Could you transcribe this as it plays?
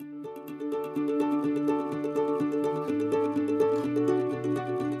Hi,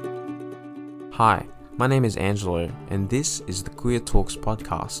 my name is Angelo, and this is the Kuya Talks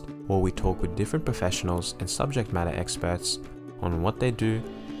podcast, where we talk with different professionals and subject matter experts on what they do,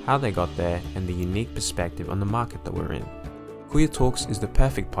 how they got there, and the unique perspective on the market that we're in. Kuya Talks is the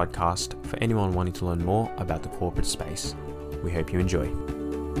perfect podcast for anyone wanting to learn more about the corporate space. We hope you enjoy.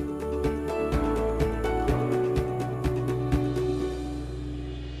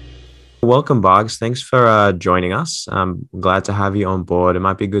 Welcome, Bhargs. Thanks for joining us. I'm glad to have you on board. It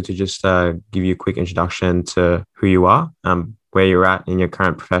might be good to just give you a quick introduction to who you are, where you're at in your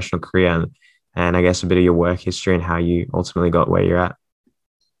current professional career, and I guess a bit of your work history and how you ultimately got where you're at.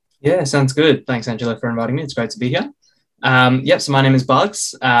 Yeah, sounds good. Thanks, Angela, for inviting me. It's great to be here. So my name is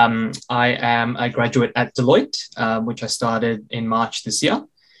Bhargs. I am a graduate at Deloitte, which I started in March this year.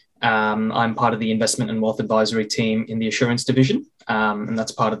 I'm part of the investment and wealth advisory team in the assurance division, and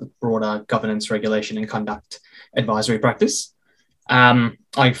that's part of the broader governance, regulation, and conduct advisory practice.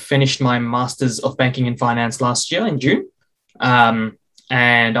 I finished my Masters of Banking and Finance last year in June, and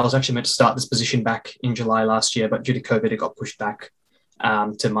I was actually meant to start this position back in July last year, but due to COVID, it got pushed back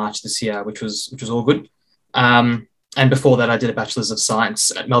to March this year, which was all good. And before that, I did a Bachelor's of Science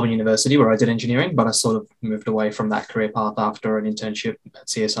at Melbourne University, where I did engineering, but I sort of moved away from that career path after an internship at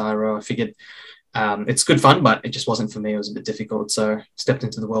CSIRO. I figured it's good fun, but it just wasn't for me. It was a bit difficult. So stepped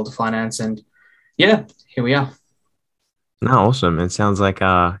into the world of finance, and yeah, here we are. No, awesome. It sounds like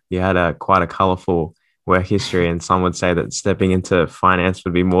you had quite a colorful work history, and some would say that stepping into finance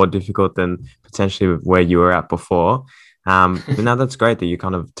would be more difficult than potentially where you were at before. But now that's great that you're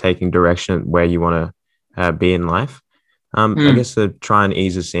kind of taking direction where you want to be in life. I guess to try and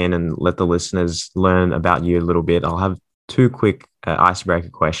ease us in and let the listeners learn about you a little bit, I'll have two quick icebreaker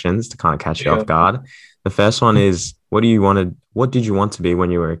questions to kind of catch you off guard. The first one is, what did you want to be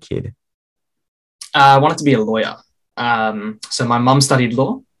when you were a kid? I wanted to be a lawyer. So my mum studied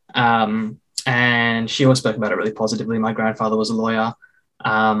law, and she always spoke about it really positively. My grandfather was a lawyer.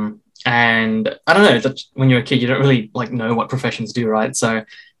 And I don't know, that when you're a kid, you don't really know what professions do, right? So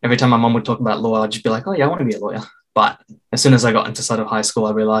every time my mum would talk about law, I'd just be like, oh yeah, I want to be a lawyer. But as soon as I got into sort of high school,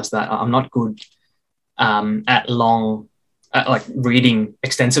 I realized that I'm not good at reading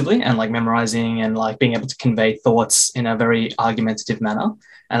extensively and memorizing and being able to convey thoughts in a very argumentative manner.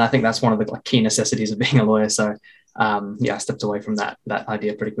 And I think that's one of the key necessities of being a lawyer. So I stepped away from that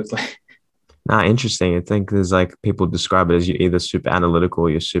idea pretty quickly. Interesting. I think there's people describe it as you're either super analytical or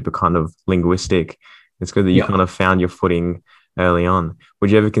you're super kind of linguistic. It's good that you kind of found your footing early on.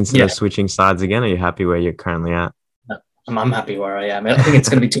 Would you ever consider switching sides again? Or are you happy where you're currently at? I'm happy where I am. I think it's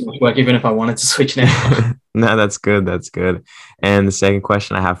going to be too much work even if I wanted to switch now. No, that's good. That's good. And the second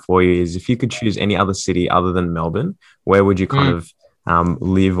question I have for you is, if you could choose any other city other than Melbourne, where would you kind of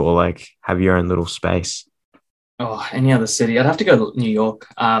live or have your own little space? Oh, any other city? I'd have to go to New York.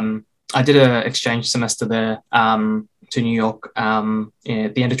 I did an exchange semester there to New York at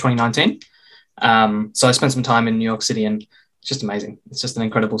the end of 2019. So I spent some time in New York City, and it's just amazing. It's just an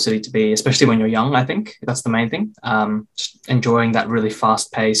incredible city to be, especially when you're young. I think that's the main thing. Just enjoying that really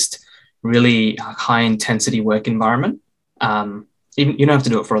fast-paced, really high-intensity work environment. Even you don't have to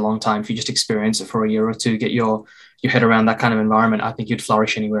do it for a long time. If you just experience it for a year or two, get your head around that kind of environment, I think you'd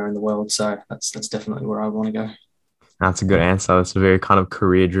flourish anywhere in the world. So that's definitely where I want to go. That's a good answer. It's a very kind of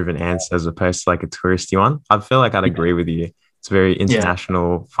career-driven answer as opposed to a touristy one. I feel like I'd agree with you. It's a very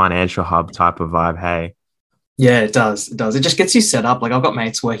international financial hub type of vibe. Hey. Yeah, it does. It does. It just gets you set up. I've got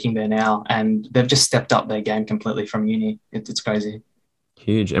mates working there now, and they've just stepped up their game completely from uni. It's crazy.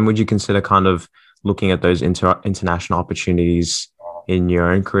 Huge. And would you consider kind of looking at those international opportunities in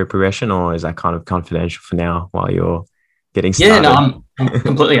your own career progression, or is that kind of confidential for now while you're getting started? Yeah, no, I'm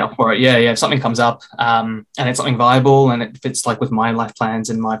completely up for it. Yeah. If something comes up and it's something viable and it fits with my life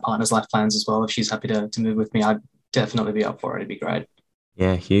plans and my partner's life plans as well, if she's happy to move with me, I'd definitely be up for it. It'd be great.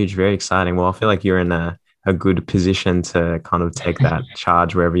 Yeah, huge. Very exciting. Well, I feel like you're in a good position to kind of take that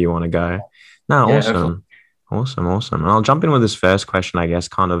charge wherever you want to go. No, yeah, awesome. Definitely. Awesome. And I'll jump in with this first question, I guess,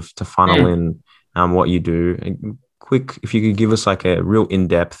 kind of to funnel in what you do. Quick, if you could give us a real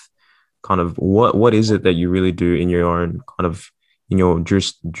in-depth kind of what is it that you really do in your own kind of, in your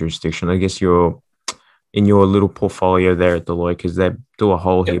jurisdiction, I guess in your little portfolio there at Deloitte, because they do a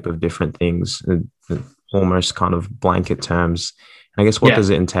whole heap of different things, almost kind of blanket terms. I guess what does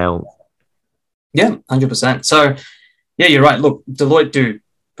it entail? Yeah, 100%. So yeah, you're right. Look, Deloitte do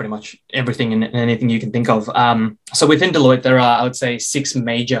pretty much everything and anything you can think of. So within Deloitte, there are, I would say, 6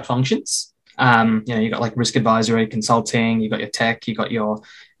 major functions. You got risk advisory, consulting, you got your tech, you got your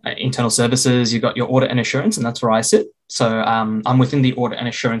internal services, you got your audit and assurance, and that's where I sit. So I'm within the audit and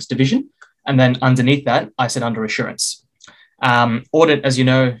assurance division. And then underneath that, I sit under assurance. Audit, as you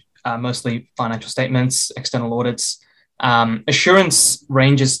know, mostly financial statements, external audits. Assurance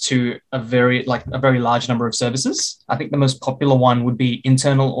ranges to a very large number of services. I think the most popular one would be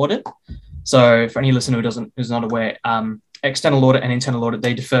internal audit. So for any listener who's not aware, external audit and internal audit,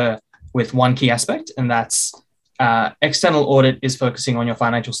 they differ with one key aspect, and that's external audit is focusing on your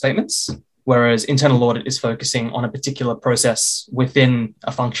financial statements, whereas internal audit is focusing on a particular process within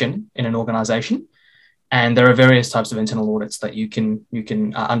a function in an organization. And there are various types of internal audits that you can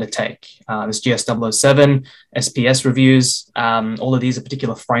undertake. There's GS007, SPS reviews. All of these are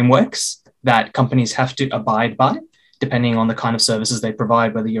particular frameworks that companies have to abide by, depending on the kind of services they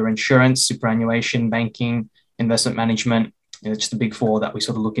provide, whether you're insurance, superannuation, banking, investment management, just the big four that we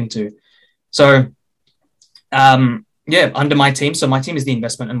sort of look into. So, under my team. So my team is the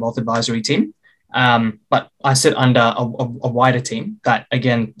investment and wealth advisory team. But I sit under a wider team that,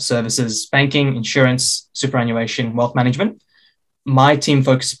 again, services banking, insurance, superannuation, wealth management. My team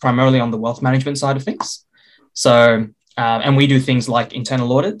focuses primarily on the wealth management side of things. So, and we do things like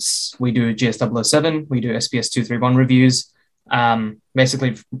internal audits. We do GS007. We do SPS 231 reviews,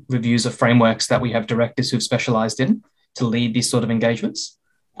 basically reviews of frameworks that we have directors who've specialized in to lead these sort of engagements.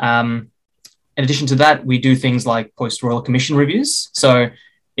 In addition to that, we do things like post-royal commission reviews. So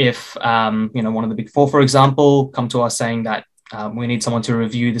if one of the big four, for example, come to us saying that we need someone to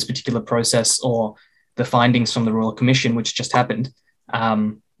review this particular process or the findings from the Royal Commission, which just happened,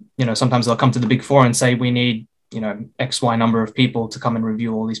 sometimes they'll come to the big four and say, we need, XY number of people to come and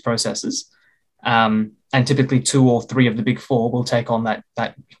review all these processes. And typically 2 or 3 of the big four will take on that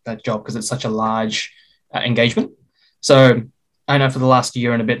job because it's such a large engagement. So I know for the last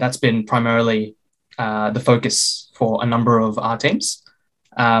year and a bit, that's been primarily the focus for a number of our teams.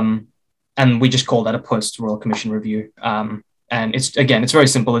 And we just call that a post-Royal Commission review. And it's very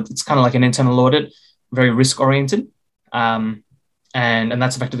simple. It's kind of like an internal audit, very risk-oriented. And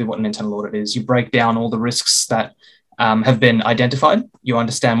that's effectively what an internal audit is. You break down all the risks that have been identified. You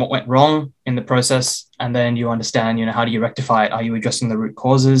understand what went wrong in the process, and then you understand, how do you rectify it? Are you addressing the root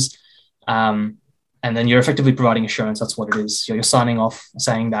causes? And then you're effectively providing assurance. That's what it is. You're signing off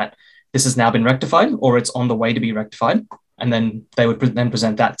saying that this has now been rectified or it's on the way to be rectified. And then they would then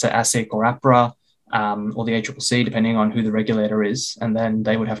present that to ASIC or APRA or the ACCC, depending on who the regulator is. And then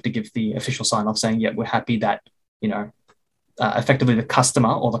they would have to give the official sign off saying, yeah, we're happy that, effectively the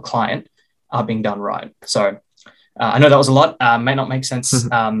customer or the client are being done right. So I know that was a lot, may not make sense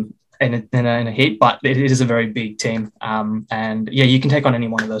in a heat, but it is a very big team. And yeah, you can take on any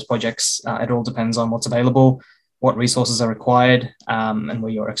one of those projects. It all depends on what's available, what resources are required, and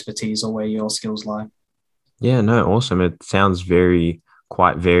where your expertise or where your skills lie. Yeah, no, awesome. It sounds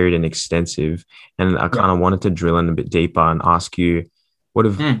quite varied and extensive. And I kind of wanted to drill in a bit deeper and ask you,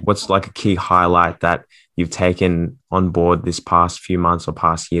 what's like a key highlight that you've taken on board this past few months or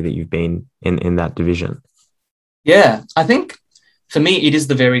past year that you've been in that division? Yeah, I think for me, it is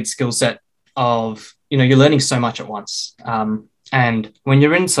the varied skill set of, you're learning so much at once. And when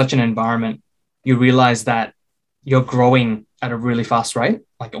you're in such an environment, you realize that you're growing at a really fast rate.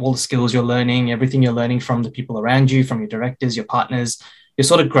 Like all the skills you're learning, everything you're learning from the people around you, from your directors, your partners, you're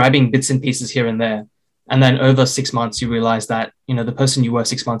sort of grabbing bits and pieces here and there. And then over 6 months, you realize that, the person you were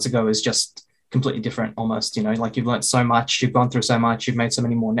 6 months ago is just completely different almost, like you've learned so much, you've gone through so much, you've made so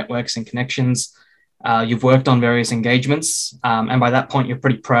many more networks and connections. You've worked on various engagements. And by that point, you're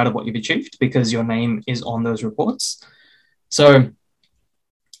pretty proud of what you've achieved because your name is on those reports. So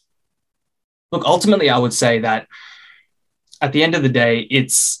look, ultimately, I would say that at the end of the day,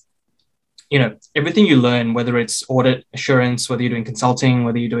 it's, everything you learn, whether it's audit, assurance, whether you're doing consulting,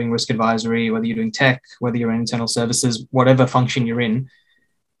 whether you're doing risk advisory, whether you're doing tech, whether you're in internal services, whatever function you're in,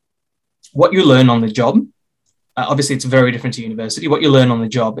 what you learn on the job, obviously it's very different to university. What you learn on the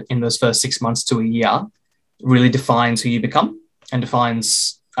job in those first 6 months to a year really defines who you become and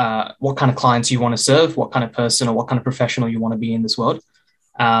defines what kind of clients you want to serve, what kind of person or what kind of professional you want to be in this world,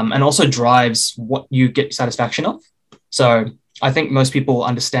 and also drives what you get satisfaction of. So I think most people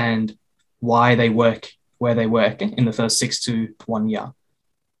understand why they work where they work in the first 6 to 1 year.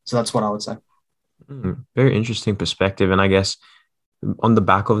 So that's what I would say. Very interesting perspective. And I guess on the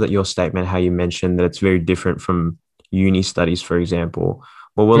back of that, your statement, how you mentioned that it's very different from uni studies, for example.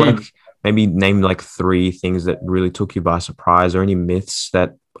 Well, we'll maybe name 3 things that really took you by surprise, or any myths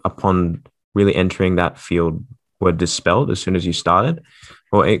that upon really entering that field were dispelled as soon as you started.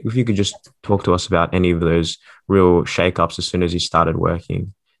 Or if you could just talk to us about any of those real shakeups as soon as you started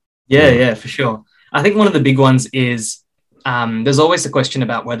working. Yeah, for sure. I think one of the big ones is there's always a question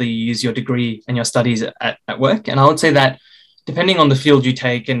about whether you use your degree and your studies at work. And I would say that depending on the field you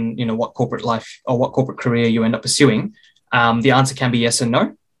take and, what corporate life or what corporate career you end up pursuing, the answer can be yes and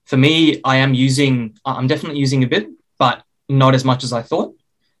no. For me, I'm definitely using a bit, but not as much as I thought.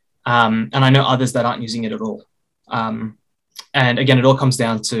 And I know others that aren't using it at all. And again, it all comes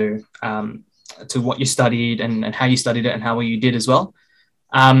down to what you studied and how you studied it and how well you did as well.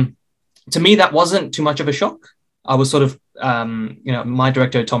 To me, that wasn't too much of a shock. I was sort of, my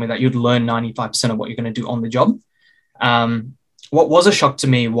director told me that you'd learn 95% of what you're going to do on the job. What was a shock to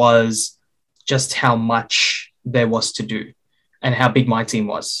me was just how much there was to do and how big my team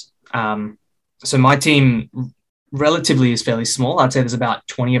was. So my team relatively is fairly small. I'd say there's about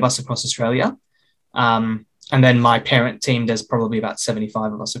 20 of us across Australia. And then my parent team, there's probably about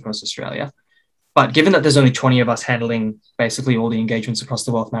 75 of us across Australia. But given that there's only 20 of us handling basically all the engagements across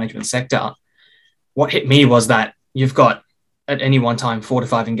the wealth management sector, what hit me was that you've got at any one time 4 to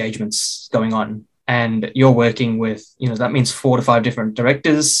 5 engagements going on. And you're working with, that means 4 to 5 different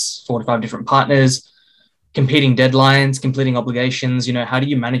directors, 4 to 5 different partners, competing deadlines, completing obligations. How do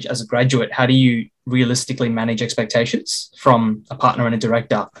you manage as a graduate? How do you realistically manage expectations from a partner and a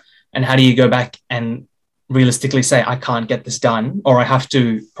director? And how do you go back and realistically say, I can't get this done, or I have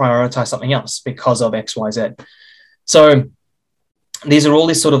to prioritize something else because of X, Y, Z? So these are all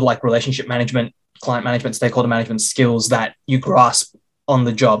these sort of like relationship management, client management, stakeholder management skills that you grasp on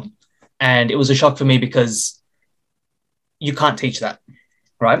the job. And it was a shock for me because you can't teach that,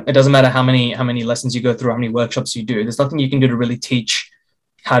 right? It doesn't matter how many lessons you go through, how many workshops you do. There's nothing you can do to really teach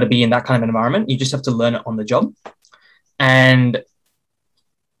how to be in that kind of environment. You just have to learn it on the job. And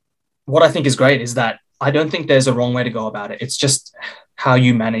what I think is great is that I don't think there's a wrong way to go about it. It's just how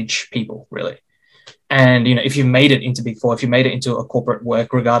you manage people, really. And, if you've made it into Big Four, if you made it into a corporate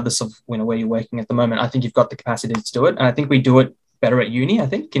work, regardless of, where you're working at the moment, I think you've got the capacity to do it. And I think we do it better at uni. I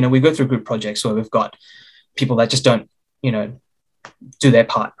think, we go through group projects where we've got people that just don't, do their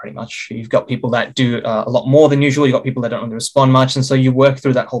part pretty much. You've got people that do a lot more than usual. You've got people that don't really respond much. And so you work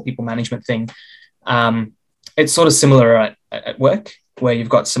through that whole people management thing. It's sort of similar at work where you've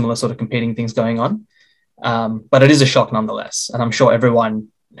got similar sort of competing things going on. But it is a shock nonetheless. And I'm sure everyone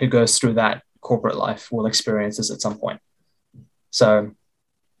who goes through that corporate life will experience this at some point. So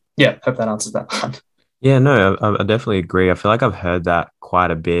yeah, hope that answers that part. Yeah, no, I definitely agree. I feel like I've heard that quite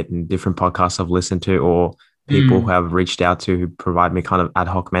a bit in different podcasts I've listened to, or people who have reached out to who provide me kind of ad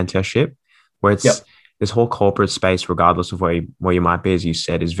hoc mentorship, where it's this whole corporate space, regardless of where you might be, as you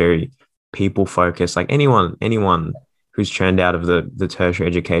said, is very people focused. Like anyone who's churned out of the tertiary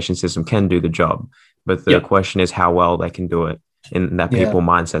education system can do the job. But the question is how well they can do it in that people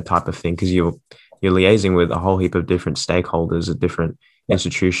mindset type of thing, because you're liaising with a whole heap of different stakeholders at different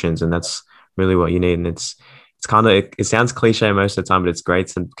institutions, and that's really what you need. And it's kind of, it sounds cliche most of the time, but it's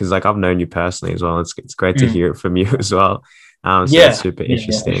great because like I've known you personally as well. It's great to hear it from you as well. So it's super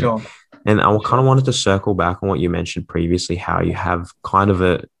interesting. Sure. And I kind of wanted to circle back on what you mentioned previously, how you have kind of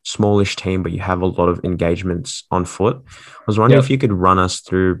a smallish team, but you have a lot of engagements on foot. I was wondering if you could run us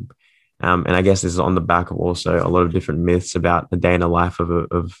through, and I guess this is on the back of also a lot of different myths about the day in the life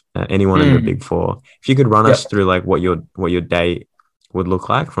of anyone in the Big Four. If you could run us through like what your day would look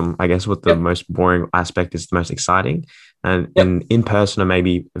like, from I guess what the most boring aspect is the most exciting, and in person or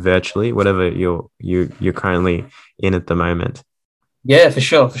maybe virtually, whatever you're currently in at the moment. Yeah, for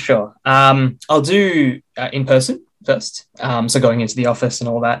sure. I'll do in person first. So going into the office and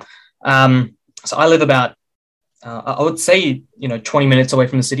all that. So I live about, I would say, 20 minutes away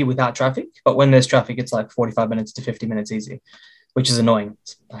from the city without traffic. But when there's traffic, it's like 45 minutes to 50 minutes easy, which is annoying.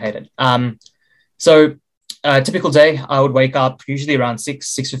 I hate it. So a typical day, I would wake up usually around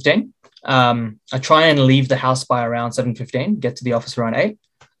 6:15. I try and leave the house by around 7:15, get to the office around 8.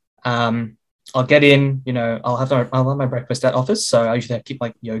 I'll get in, I'll have my breakfast at office. So I usually keep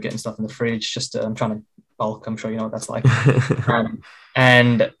like yogurt and stuff in the fridge. I'm trying to bulk. I'm sure you know what that's like.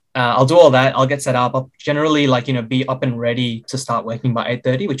 And I'll do all that. I'll get set up. I'll generally be up and ready to start working by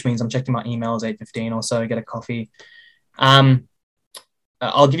 8:30, which means I'm checking my emails 8:15 or so, get a coffee.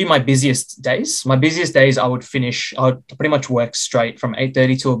 I'll give you my busiest days. My busiest days, I would pretty much work straight from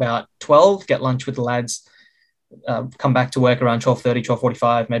 8:30 to about 12, get lunch with the lads, come back to work around 12:30,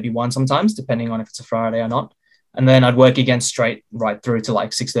 12:45, maybe 1 sometimes, depending on if it's a Friday or not. And then I'd work again straight right through to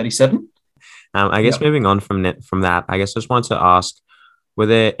like 6:37. I guess moving on from that, I guess I just wanted to ask, were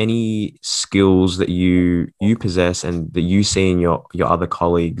there any skills that you possess and that you see in your other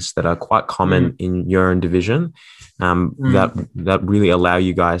colleagues that are quite common in your own division, that really allow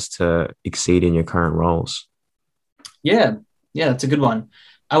you guys to exceed in your current roles? Yeah, that's a good one.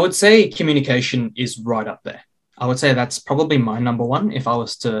 I would say communication is right up there. I would say that's probably my number one if I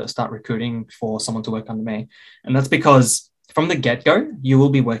was to start recruiting for someone to work under me. And that's because from the get-go, you will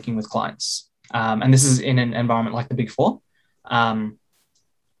be working with clients. And this is in an environment like the Big Four. And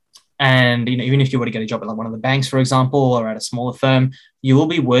even if you were to get a job at like one of the banks, for example, or at a smaller firm, you will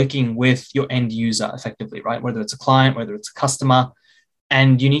be working with your end user effectively, right? Whether it's a client, whether it's a customer,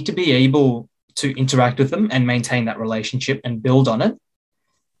 and you need to be able to interact with them and maintain that relationship and build on it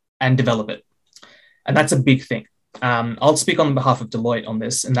and develop it. And that's a big thing. I'll speak on behalf of Deloitte on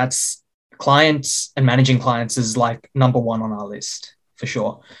this, and that's clients and managing clients is like number one on our list for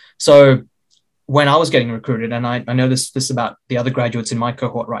sure. So when I was getting recruited, and I know this about the other graduates in my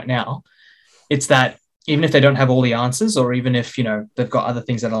cohort right now, it's that even if they don't have all the answers, or even if they've got other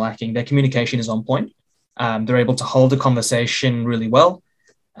things that are lacking, their communication is on point. They're able to hold a conversation really well.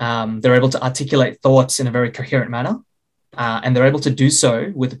 They're able to articulate thoughts in a very coherent manner, and they're able to do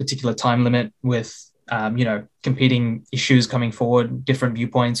so with a particular time limit, with competing issues coming forward, different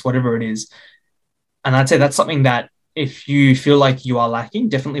viewpoints, whatever it is. And I'd say that's something that if you feel like you are lacking,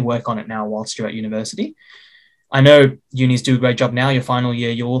 definitely work on it now whilst you're at university. I know unis do a great job now. Your final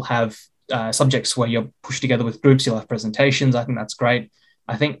year, you'll have subjects where you're pushed together with groups. You'll have presentations. I think that's great.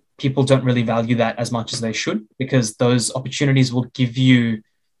 I think people don't really value that as much as they should, because those opportunities will give you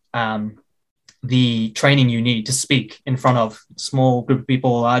the training you need to speak in front of a small group of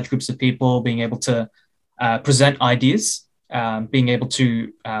people, large groups of people, being able to present ideas, being able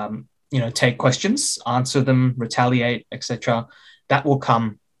to take questions, answer them, retaliate, etc. That will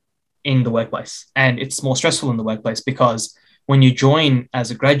come in the workplace. And it's more stressful in the workplace because when you join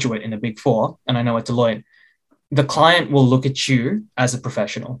as a graduate in a Big Four, and I know at Deloitte, the client will look at you as a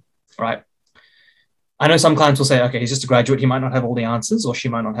professional, right? I know some clients will say, okay, he's just a graduate. He might not have all the answers, or she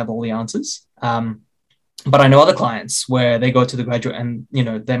might not have all the answers. But I know other clients where they go to the graduate and,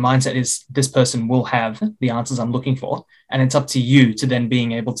 their mindset is this person will have the answers I'm looking for. And it's up to you to then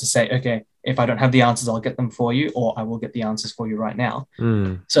being able to say, okay, if I don't have the answers, I'll get them for you, or I will get the answers for you right now.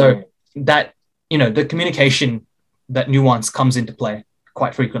 So that, the communication, that nuance comes into play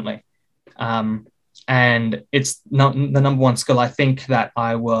quite frequently. And it's not the number one skill. I think that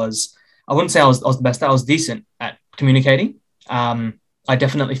I wouldn't say I was the best. I was decent at communicating. I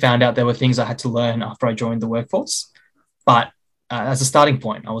definitely found out there were things I had to learn after I joined the workforce. But as a starting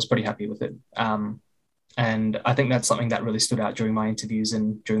point, I was pretty happy with it. And I think that's something that really stood out during my interviews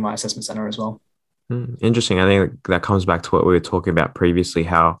and during my assessment center as well. Interesting. I think that comes back to what we were talking about previously,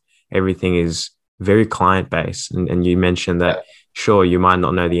 how everything is very client-based. And you mentioned that, sure, you might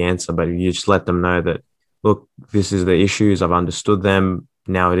not know the answer, but you just let them know that, look, this is the issues. I've understood them.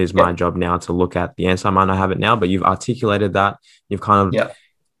 Now it is my job now to look at the answer. I might not have it now, but you've articulated that. You've kind of,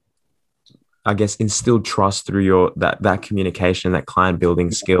 I guess, instilled trust through that communication, that client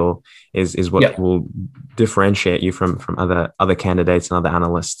building skill is what will differentiate you from other candidates and other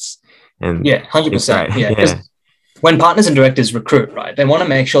analysts. And 100%. Yeah. When partners and directors recruit, right, they want to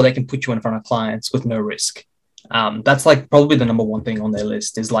make sure they can put you in front of clients with no risk. That's like probably the number one thing on their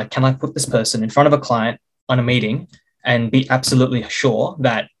list is like, can I put this person in front of a client on a meeting and be absolutely sure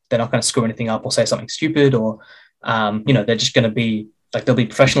that they're not going to screw anything up or say something stupid, or, they're just going to be like, they'll be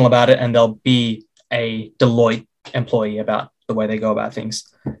professional about it, and they'll be a Deloitte employee about the way they go about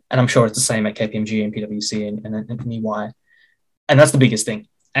things. And I'm sure it's the same at KPMG and PwC and EY. And that's the biggest thing.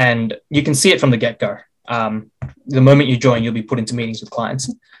 And you can see it from the get-go. The moment you join, you'll be put into meetings with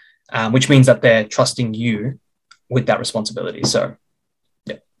clients, which means that they're trusting you with that responsibility. So,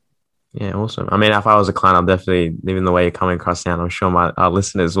 yeah, awesome. I mean, if I was a client, I'll definitely, even the way you're coming across now, I'm sure our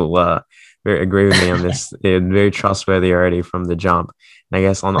listeners will agree with me on this. They're very trustworthy already from the jump. And I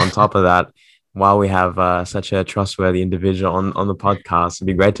guess on top of that, while we have such a trustworthy individual on the podcast, it'd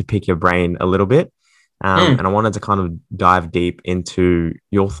be great to pick your brain a little bit. And I wanted to kind of dive deep into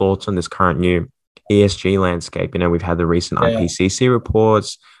your thoughts on this current new ESG landscape. We've had the recent IPCC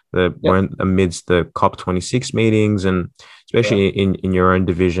reports, we're amidst the COP26 meetings, and especially in your own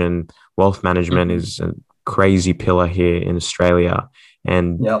division, wealth management is a crazy pillar here in Australia.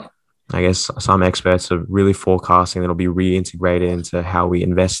 And I guess some experts are really forecasting that it'll be reintegrated into how we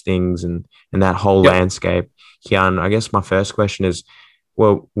invest things and that whole landscape here. And I guess my first question is,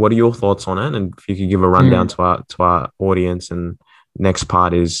 well, what are your thoughts on it? And if you could give a rundown to our audience. And next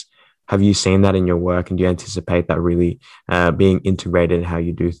part is, have you seen that in your work, and do you anticipate that really being integrated in how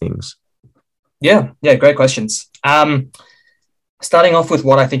you do things? Yeah, great questions. Starting off with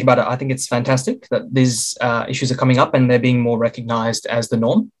what I think about it, I think it's fantastic that these issues are coming up and they're being more recognized as the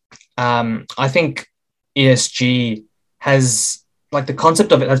norm. I think ESG has, like, the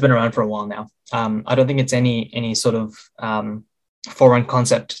concept of it has been around for a while now. I don't think it's any sort of foreign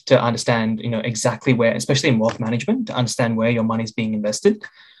concept to understand, exactly where, especially in wealth management, to understand where your money is being invested.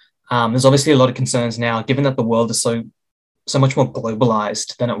 There's obviously a lot of concerns now, given that the world is so so much more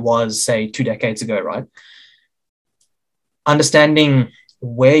globalized than it was, say, 2 decades ago, right? Understanding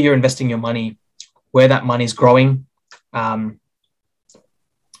where you're investing your money, where that money is growing, what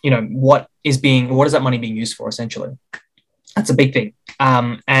is that money being used for, essentially? That's a big thing.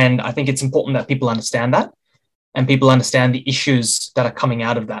 And I think it's important that people understand that, and people understand the issues that are coming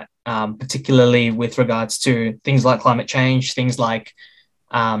out of that, particularly with regards to things like climate change, things like,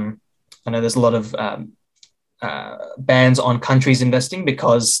 I know there's a lot of bans on countries investing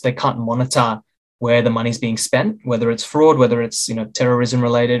because they can't monitor where the money's being spent, whether it's fraud, whether it's terrorism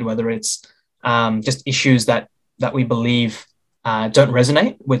related, whether it's just issues that we believe don't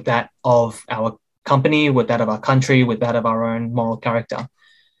resonate with that of our company, with that of our country, with that of our own moral character.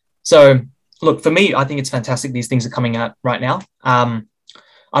 So, look, for me, I think it's fantastic these things are coming out right now.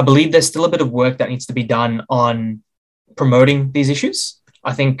 I believe there's still a bit of work that needs to be done on promoting these issues.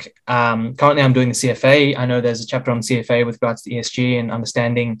 I think currently I'm doing the CFA. I know there's a chapter on CFA with regards to ESG and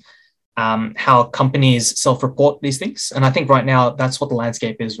understanding how companies self-report these things. And I think right now that's what the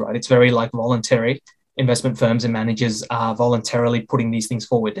landscape is, right? It's very like voluntary. Investment firms and managers are voluntarily putting these things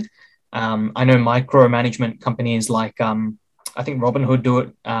forward. I know micromanagement companies like I think Robinhood do it,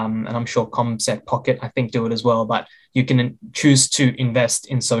 and I'm sure CommSec Pocket, I think, do it as well. But you can choose to invest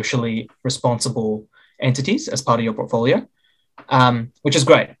in socially responsible entities as part of your portfolio, which is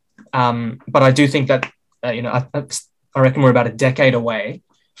great. But I do think that, I reckon we're about a decade away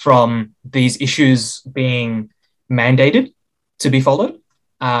from these issues being mandated to be followed.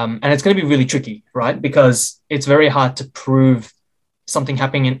 And it's going to be really tricky, right? Because it's very hard to prove something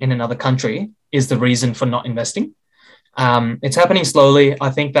happening in another country is the reason for not investing. It's happening slowly.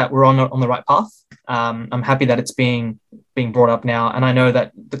 I think that we're on the right path. I'm happy that it's being brought up now. And I know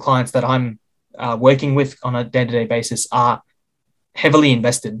that the clients that I'm working with on a day-to-day basis are heavily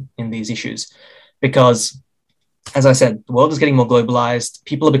invested in these issues because, as I said, the world is getting more globalized.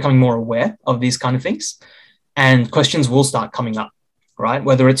 People are becoming more aware of these kind of things, and questions will start coming up, right?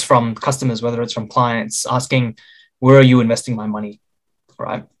 Whether it's from customers, whether it's from clients asking, where are you investing my money,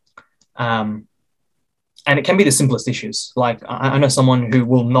 right? And it can be the simplest issues. Like I know someone who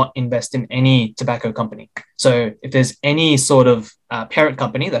will not invest in any tobacco company. So if there's any sort of parent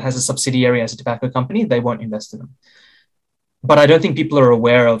company that has a subsidiary as a tobacco company, they won't invest in them. But I don't think people are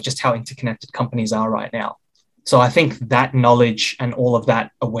aware of just how interconnected companies are right now. So I think that knowledge and all of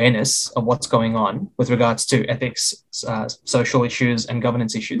that awareness of what's going on with regards to ethics, social issues, and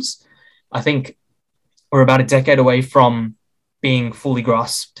governance issues, I think we're about a decade away from being fully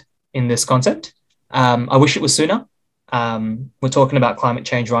grasped in this concept. I wish it was sooner. We're talking about climate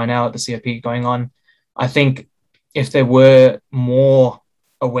change right now at the CFP going on. I think if there were more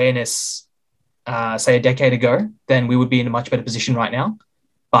awareness, say a decade ago, then we would be in a much better position right now.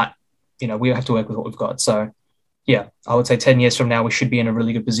 But, we have to work with what we've got. So, yeah, I would say 10 years from now, we should be in a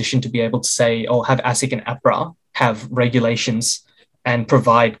really good position to be able to say, or have ASIC and APRA have regulations and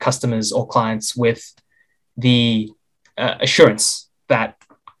provide customers or clients with the assurance that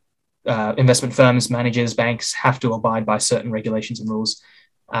investment firms, managers, banks have to abide by certain regulations and rules,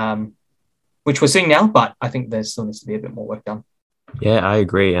 which we're seeing now, but I think there still needs to be a bit more work done. Yeah, I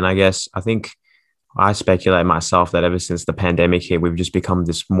agree. And I think I speculate myself that ever since the pandemic hit, we've just become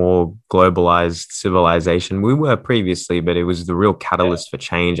this more globalized civilization. We were previously, but it was the real catalyst for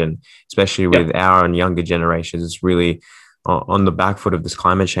change. And especially with our and younger generations, it's really on the back foot of this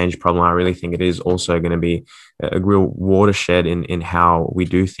climate change problem. I really think it is also going to be a real watershed in how we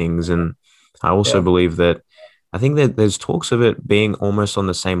do things. And I also believe that I think that there's talks of it being almost on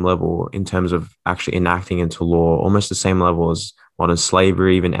the same level in terms of actually enacting into law, almost the same level as modern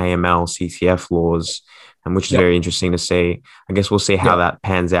slavery, even AML, CTF laws, and which is very interesting to see. I guess we'll see how that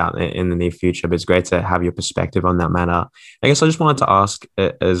pans out in the near future, but it's great to have your perspective on that matter. I guess I just wanted to ask,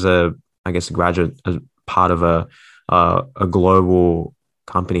 as a graduate, as part of a global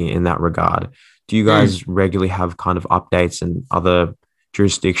company in that regard, do you guys regularly have kind of updates and other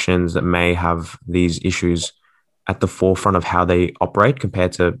jurisdictions that may have these issues at the forefront of how they operate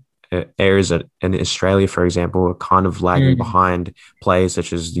compared to areas that in Australia, for example, are kind of lagging behind players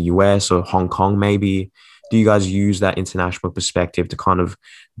such as the US or Hong Kong, maybe? Do you guys use that international perspective to kind of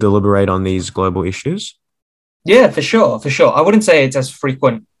deliberate on these global issues? Yeah, for sure. For sure. I wouldn't say it's as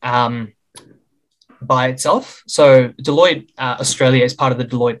frequent by itself. So Deloitte Australia is part of the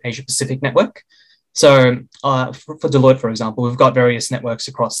Deloitte Asia Pacific network. So for Deloitte, for example, we've got various networks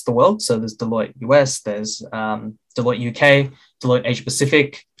across the world. So there's Deloitte US, there's Deloitte UK, Deloitte Asia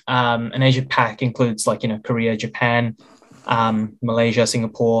Pacific, and Asia Pac includes Korea, Japan, Malaysia,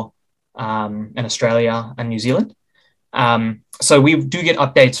 Singapore, and Australia and New Zealand. So we do get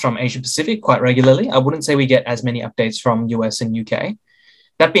updates from Asia Pacific quite regularly. I wouldn't say we get as many updates from US and UK.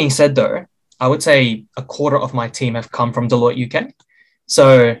 That being said, though, I would say a quarter of my team have come from Deloitte UK.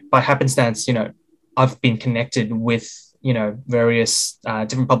 So by happenstance, I've been connected with, various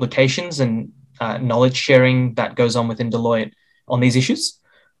different publications and knowledge sharing that goes on within Deloitte on these issues.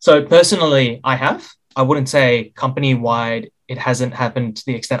 So personally, I wouldn't say company wide, it hasn't happened to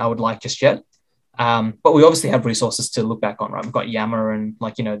the extent I would like just yet. But we obviously have resources to look back on, right? We've got Yammer and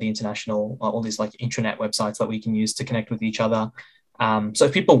the international, all these like intranet websites that we can use to connect with each other. So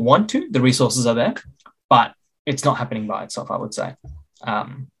if people want to, the resources are there, but it's not happening by itself, I would say.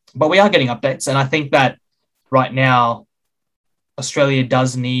 But we are getting updates. And I think that right now, Australia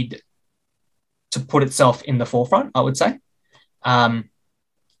does need to put itself in the forefront, I would say. I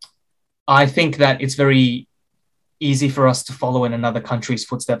think that it's very easy for us to follow in another country's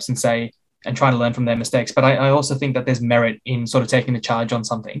footsteps and try to learn from their mistakes. But I also think that there's merit in sort of taking the charge on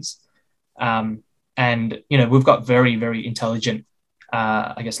some things. And we've got very, very intelligent,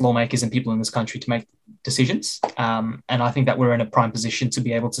 lawmakers and people in this country to make decisions. And I think that we're in a prime position to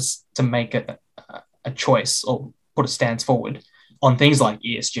be able to make a choice or put a stance forward on things like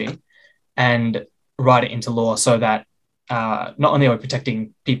ESG and write it into law so that not only are we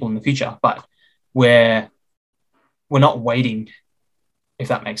protecting people in the future, but we're not waiting, if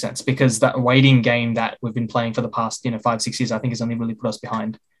that makes sense, because that waiting game that we've been playing for the past 5-6 years, I think has only really put us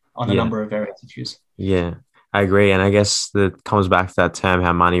behind on a number of various issues. Yeah, I agree. And I guess that comes back to that term,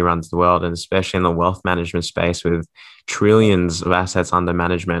 how money runs the world, and especially in the wealth management space with trillions of assets under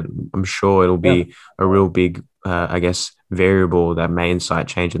management. I'm sure it'll be a real big, variable that may incite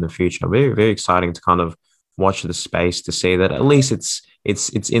change in the future. Very, very exciting to kind of watch the space to see that at least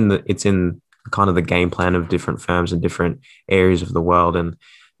it's in kind of the game plan of different firms and different areas of the world. And I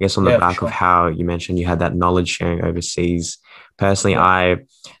guess on the back of how you mentioned you had that knowledge sharing overseas, personally, I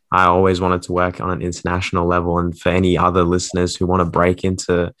always wanted to work on an international level. And for any other listeners who want to break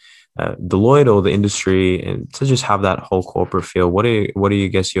into Deloitte or the industry and to just have that whole corporate feel, what are you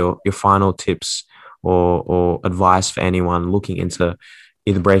guess your final tips or advice for anyone looking into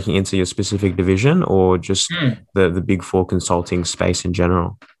either breaking into your specific division or just the big four consulting space in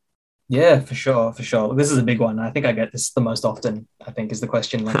general? Yeah, for sure. This is a big one. I think I get this the most often, I think, is the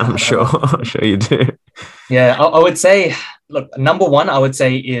question. I'm sure you do. Yeah, I would say, look, number one, I would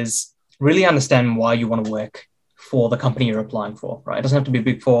say is really understand why you want to work for the company you're applying for, right? It doesn't have to be a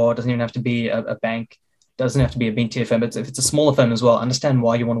big four, it doesn't even have to be a bank, it doesn't have to be a mid-tier firm, but if it's a smaller firm as well, understand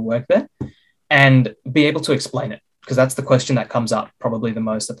why you want to work there and be able to explain it, because that's the question that comes up probably the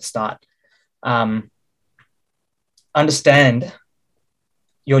most at the start. Understand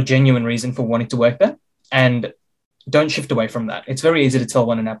your genuine reason for wanting to work there and don't shift away from that. It's very easy to tell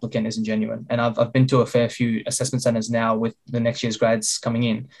when an applicant isn't genuine. And I've been to a fair few assessment centers now with the next year's grads coming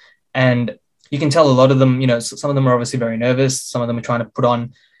in. And you can tell a lot of them, some of them are obviously very nervous. Some of them are trying to put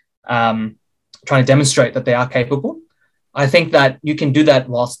on, trying to demonstrate that they are capable. I think that you can do that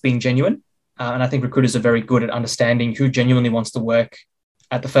whilst being genuine. And I think recruiters are very good at understanding who genuinely wants to work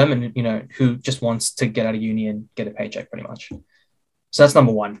at the firm and, who just wants to get out of uni and get a paycheck pretty much. So that's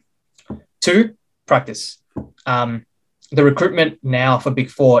number one. 2, practice. The recruitment now for Big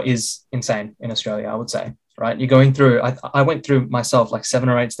Four is insane in Australia, I would say, right? You're going through, I went through myself like 7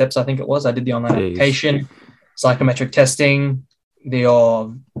 or 8 steps, I think it was. I did the online application, psychometric testing, the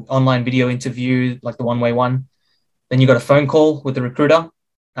online video interview, like the one-way one. Then you got a phone call with the recruiter.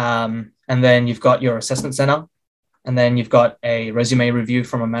 And then you've got your assessment center. And then you've got a resume review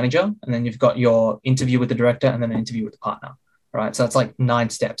from a manager. And then you've got your interview with the director and then an interview with the partner. Right. So it's like 9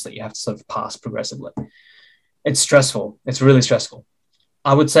 steps that you have to sort of pass progressively. It's stressful. It's really stressful.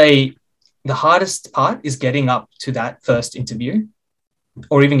 I would say the hardest part is getting up to that first interview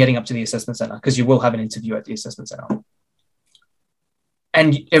or even getting up to the assessment center, because you will have an interview at the assessment center.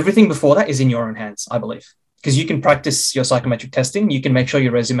 And everything before that is in your own hands, I believe, because you can practice your psychometric testing. You can make sure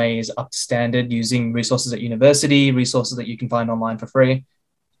your resume is up to standard using resources at university, resources that you can find online for free.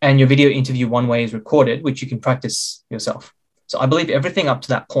 And your video interview one way is recorded, which you can practice yourself. So I believe everything up to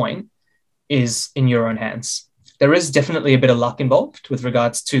that point is in your own hands. There is definitely a bit of luck involved with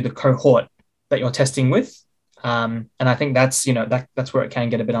regards to the cohort that you're testing with. And I think that's, that's where it can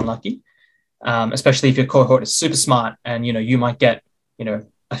get a bit unlucky, especially if your cohort is super smart and, you might get,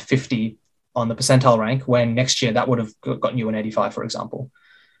 a 50 on the percentile rank when next year that would have gotten you an 85, for example.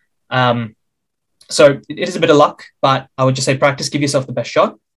 So it is a bit of luck, but I would just say practice, give yourself the best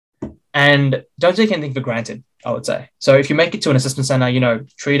shot. And don't take anything for granted, I would say. So if you make it to an assessment center,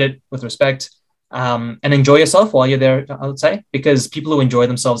 treat it with respect and enjoy yourself while you're there, I would say, because people who enjoy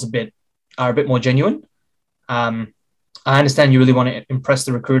themselves are a bit more genuine. I understand you really want to impress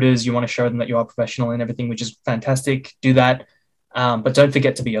the recruiters. You want to show them that you are professional and everything, which is fantastic. Do that. But don't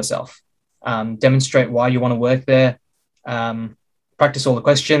forget to be yourself. Demonstrate why you want to work there. Practice all the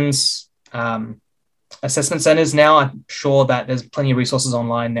questions. Assessment centers now, I'm sure that there's plenty of resources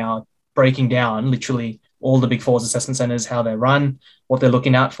online now breaking down literally all the Big Four's assessment centers, how they run, what they're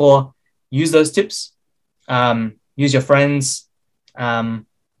looking out for. Use those tips. Use your friends.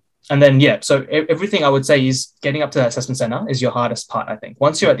 And then, yeah, so everything I would say is getting up to that assessment center is your hardest part, I think.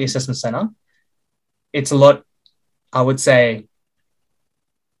 Once you're at the assessment center, it's a lot, I would say,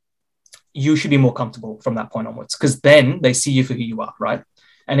 you should be more comfortable from that point onwards, because then they see you for who you are, right?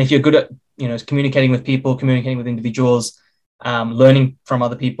 And if you're good at, communicating with people, communicating with individuals, learning from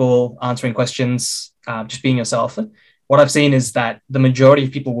other people, answering questions, just being yourself, what I've seen is that the majority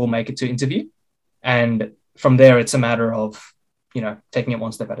of people will make it to interview. And from there, it's a matter of, taking it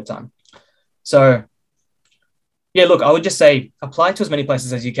one step at a time. So, yeah, look, I would just say apply to as many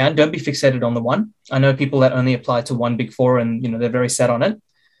places as you can. Don't be fixated on the one. I know people that only apply to one Big Four and, they're very set on it.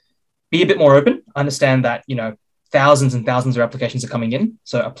 Be a bit more open. Understand that, thousands and thousands of applications are coming in.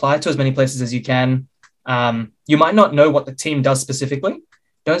 So apply to as many places as you can. You might not know what the team does specifically.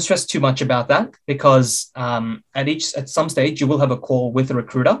 Don't stress too much about that, because at some stage you will have a call with a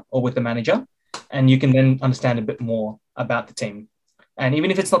recruiter or with the manager, and you can then understand a bit more about the team. And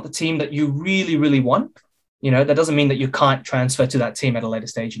even if it's not the team that you really, really want, that doesn't mean that you can't transfer to that team at a later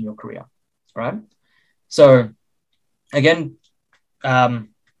stage in your career, right? So again,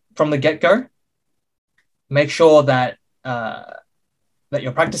 from the get-go, make sure that that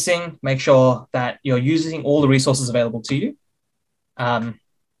you're practicing, make sure that you're using all the resources available to you.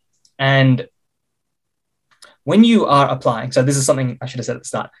 And when you are applying, so this is something I should have said at the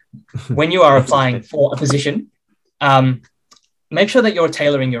start, when you are applying for a position, make sure that you're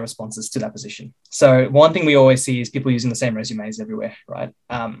tailoring your responses to that position. So one thing we always see is people using the same resumes everywhere, right?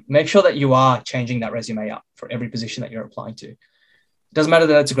 Make sure that you are changing that resume up for every position that you're applying to. It doesn't matter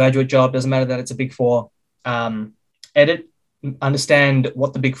that it's a graduate job, doesn't matter that it's a Big Four. Edit, understand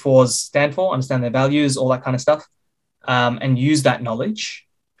what the Big Fours stand for, understand their values, all that kind of stuff, and use that knowledge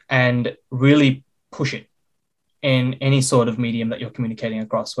and really push it in any sort of medium that you're communicating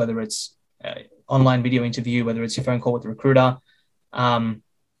across, whether it's online video interview, whether it's your phone call with the recruiter.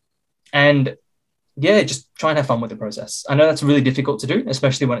 And yeah, just try and have fun with the process. I know that's really difficult to do,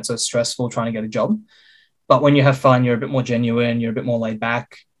 especially when it's so stressful trying to get a job. But when you have fun, you're a bit more genuine, you're a bit more laid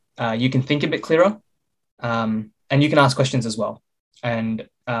back, you can think a bit clearer, and you can ask questions as well. And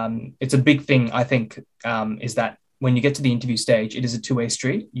it's a big thing, I think, is that when you get to the interview stage, it is a two-way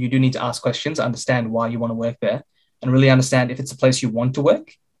street. You do need to ask questions, understand why you want to work there, and really understand if it's a place you want to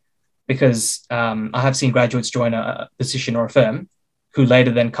work. Because I have seen graduates join a position or a firm who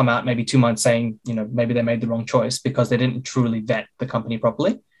later then come out maybe 2 months saying, maybe they made the wrong choice because they didn't truly vet the company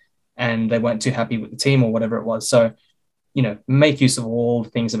properly and they weren't too happy with the team or whatever it was. So, make use of all the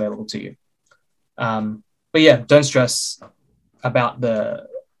things available to you. But yeah, don't stress about the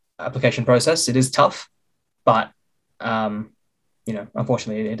application process. It is tough, but,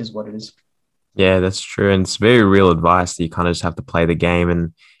 unfortunately it is what it is. Yeah, that's true. And it's very real advice that you kind of just have to play the game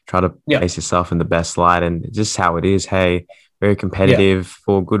and try to place yourself in the best light, and just how it is. Hey, very competitive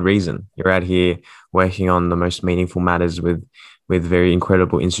for good reason. You're out here working on the most meaningful matters with very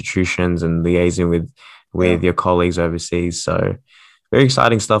incredible institutions and liaising with your colleagues overseas. So very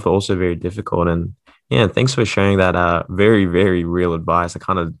exciting stuff, but also very difficult. And yeah, thanks for sharing that very, very real advice. It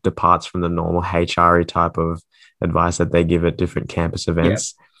kind of departs from the normal HR type of advice that they give at different campus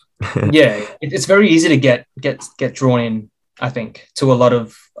events. Yeah, it's very easy to get drawn in, I think, to a lot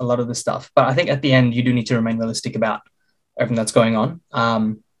of the stuff. But I think at the end, you do need to remain realistic about everything that's going on.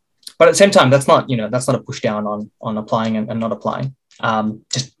 But at the same time, that's not a push down on applying and not applying.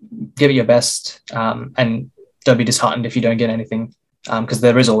 Just give it your best, and don't be disheartened if you don't get anything, because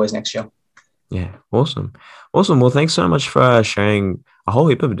there is always next year. Yeah, awesome. Well, thanks so much for sharing a whole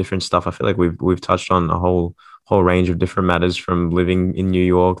heap of different stuff. I feel like we've touched on a whole range of different matters, from living in New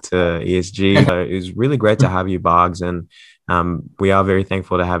York to ESG. So it was really great to have you, Bhargs, and we are very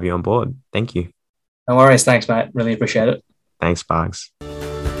thankful to have you on board. Thank you. No worries. Thanks, mate. Really appreciate it. Thanks, Bhargs.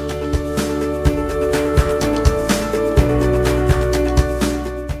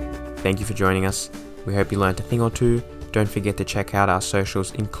 Thank you for joining us. We hope you learned a thing or two. Don't forget to check out our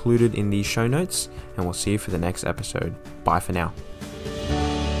socials included in these show notes, and we'll see you for the next episode. Bye for now.